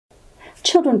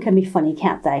Children can be funny,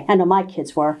 can't they? I know my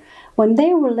kids were. When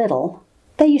they were little,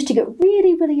 they used to get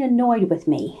really, really annoyed with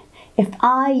me if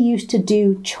I used to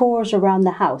do chores around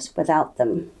the house without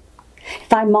them.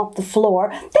 If I mopped the floor,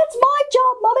 "That's my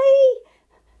job, Mommy!"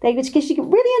 They would get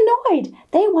really annoyed.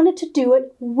 They wanted to do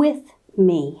it with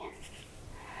me.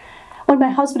 When my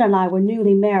husband and I were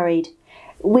newly married,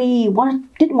 we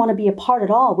didn't want to be apart at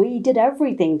all. We did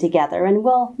everything together. And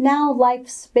well, now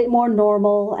life's a bit more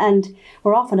normal and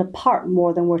we're often apart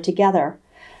more than we're together.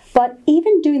 But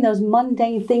even doing those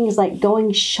mundane things like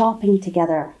going shopping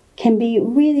together can be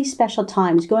really special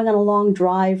times. Going on a long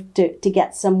drive to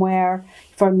get somewhere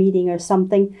for a meeting or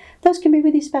something. Those can be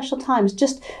really special times.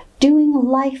 Just doing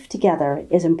life together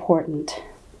is important.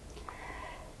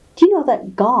 Do you know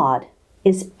that God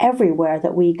is everywhere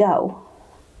that we go?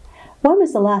 When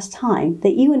was the last time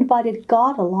that you invited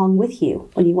God along with you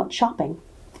when you went shopping?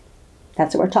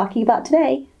 That's what we're talking about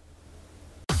today.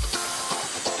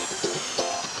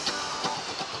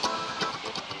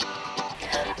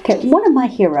 Okay, one of my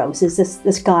heroes is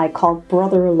this guy called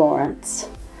Brother Lawrence.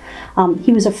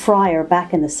 He was a friar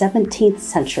back in the 17th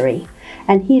century,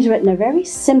 and he's written a very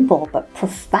simple but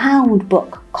profound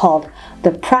book called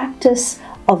The Practice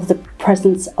of the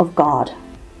Presence of God.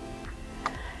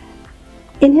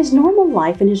 In his normal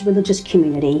life, in his religious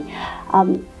community,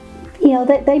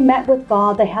 they met with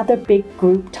God. They had their big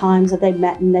group times that they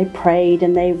met and they prayed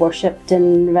and they worshipped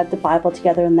and read the Bible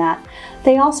together and that.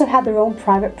 They also had their own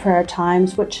private prayer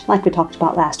times, which, like we talked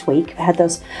about last week, had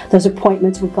those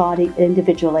appointments with God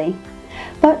individually.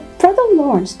 But Brother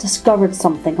Lawrence discovered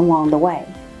something along the way.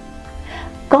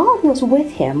 God was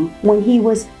with him when he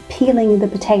was peeling the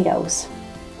potatoes.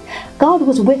 God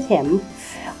was with him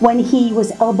when he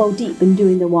was elbow deep in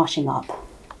doing the washing up.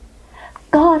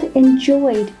 God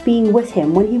enjoyed being with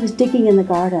him when he was digging in the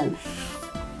garden.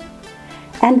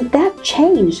 And that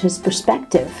changed his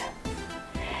perspective.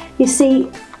 You see,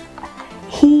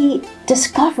 he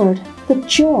discovered the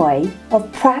joy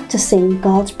of practicing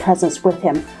God's presence with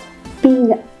him,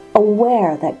 being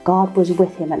aware that God was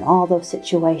with him in all those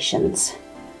situations.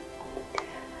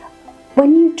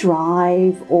 When you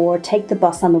drive or take the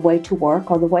bus on the way to work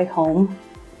or the way home,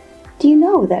 do you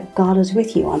know that God is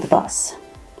with you on the bus?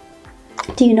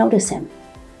 Do you notice him?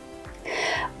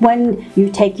 When you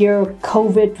take your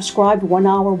COVID prescribed 1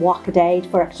 hour walk a day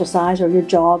for exercise or your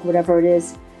jog, whatever it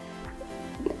is,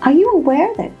 are you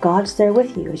aware that God's there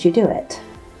with you as you do it?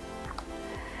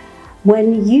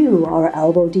 When you are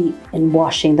elbow deep in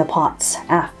washing the pots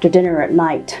after dinner at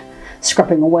night,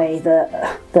 scrubbing away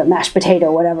the mashed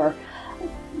potato, whatever,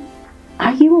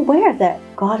 are you aware that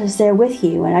God is there with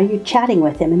you, and are you chatting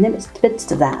with him in the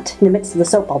midst of that, in the midst of the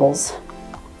soap bubbles?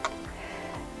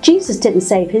 Jesus didn't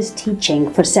save his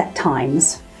teaching for set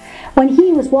times. When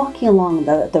he was walking along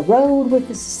the road with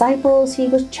his disciples, he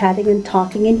was chatting and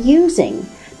talking and using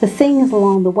the things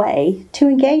along the way to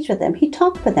engage with them. He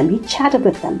talked with them. He chatted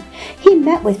with them. He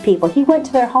met with people. He went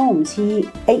to their homes. He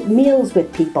ate meals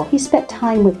with people. He spent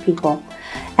time with people.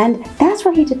 And that's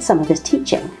where he did some of his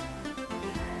teaching.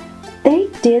 They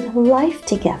did life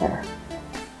together.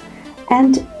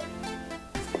 And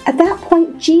at that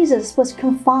point, Jesus was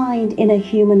confined in a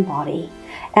human body.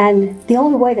 And the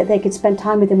only way that they could spend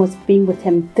time with him was being with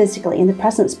him physically in the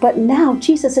presence. But now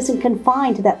Jesus isn't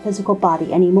confined to that physical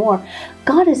body anymore.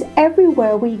 God is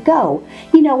everywhere we go.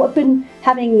 You know, I've been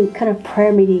having kind of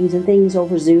prayer meetings and things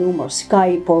over Zoom or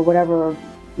Skype or whatever,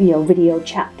 video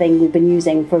chat thing we've been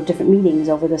using for different meetings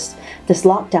over this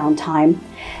lockdown time.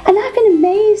 And I've been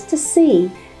amazed to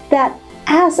see that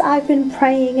as I've been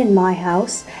praying in my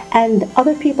house and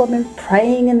other people have been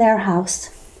praying in their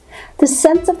house, the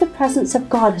sense of the presence of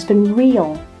God has been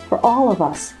real for all of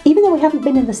us, even though we haven't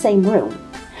been in the same room,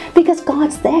 because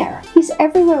God's there. He's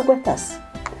everywhere with us.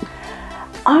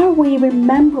 Are we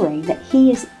remembering that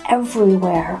he is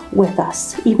everywhere with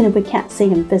us, even if we can't see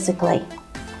him physically?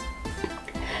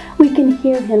 We can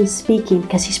hear him speaking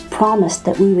because he's promised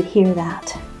that we would hear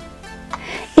that.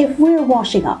 If we're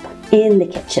washing up in the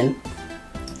kitchen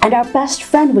and our best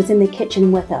friend was in the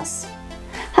kitchen with us,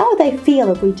 how would they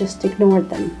feel if we just ignored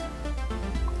them?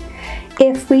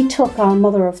 If we took our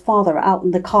mother or father out in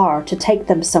the car to take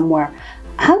them somewhere,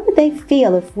 how would they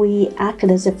feel if we acted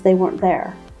as if they weren't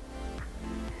there?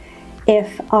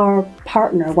 If our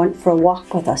partner went for a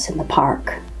walk with us in the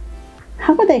park,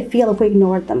 how would they feel if we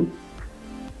ignored them?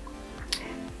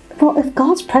 Well, if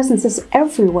God's presence is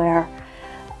everywhere,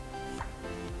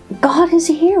 God is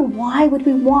here. Why would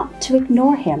we want to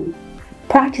ignore him?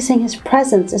 Practicing his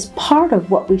presence is part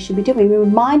of what we should be doing. We're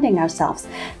reminding ourselves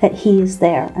that he is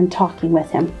there and talking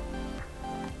with him.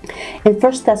 In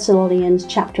 1 Thessalonians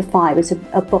chapter 5, it's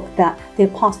a book that the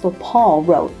Apostle Paul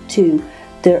wrote to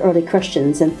the early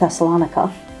Christians in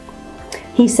Thessalonica.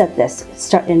 He said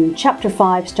this, in chapter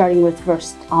 5, starting with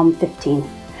verse 15.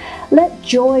 Let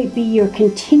joy be your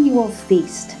continual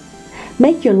feast.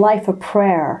 Make your life a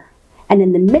prayer, and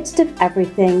in the midst of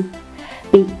everything,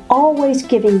 be always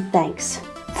giving thanks,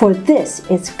 for this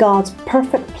is God's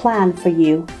perfect plan for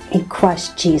you in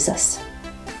Christ Jesus.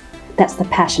 That's the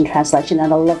Passion Translation,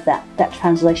 and I love that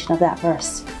translation of that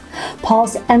verse.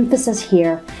 Paul's emphasis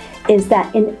here is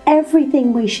that in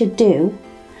everything we should do,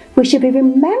 we should be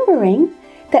remembering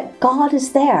that God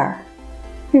is there,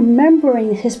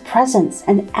 remembering His presence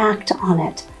and act on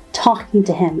it, talking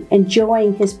to Him,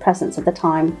 enjoying His presence at the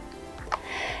time.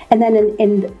 And then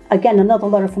in again, another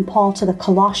letter from Paul to the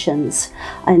Colossians,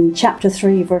 in chapter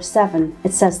 3, verse 7,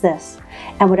 it says this,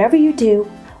 and whatever you do,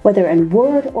 whether in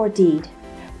word or deed,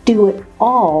 do it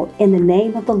all in the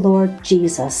name of the Lord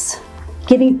Jesus,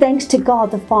 giving thanks to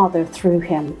God the Father through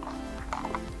Him.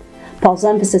 Paul's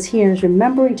emphasis here is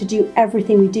remembering to do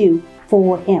everything we do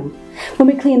for Him. When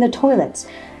we clean the toilets,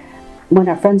 when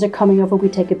our friends are coming over, we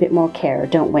take a bit more care,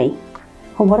 don't we?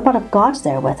 Well, what about if God's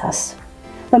there with us?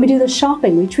 When we do the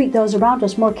shopping, we treat those around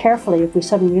us more carefully if we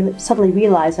suddenly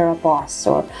realize our boss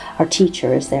or our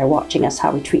teacher is there watching us,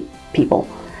 how we treat people.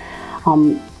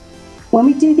 When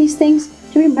we do these things,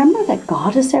 do we remember that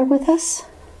God is there with us?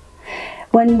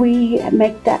 When we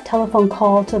make that telephone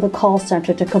call to the call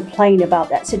center to complain about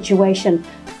that situation,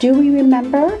 do we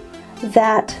remember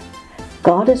that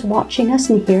God is watching us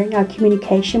and hearing our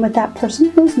communication with that person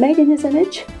who's made in His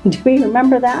image? Do we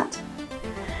remember that?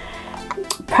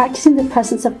 Practicing the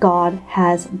presence of God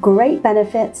has great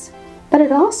benefits, but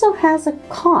it also has a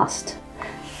cost.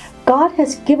 God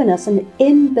has given us an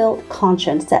inbuilt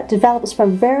conscience that develops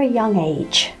from a very young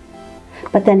age.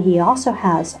 But then He also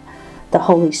has the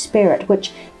Holy Spirit,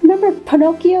 which, remember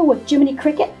Pinocchio with Jiminy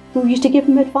Cricket, who used to give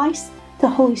him advice? The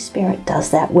Holy Spirit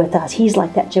does that with us. He's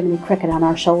like that Jiminy Cricket on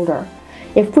our shoulder.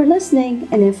 If we're listening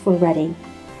and if we're ready,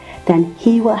 then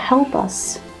He will help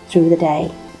us through the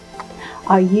day.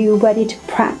 Are you ready to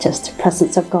practice the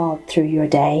presence of God through your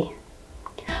day?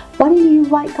 Why don't you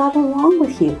invite God along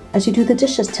with you as you do the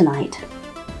dishes tonight?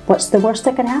 What's the worst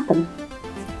that can happen?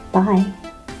 Bye.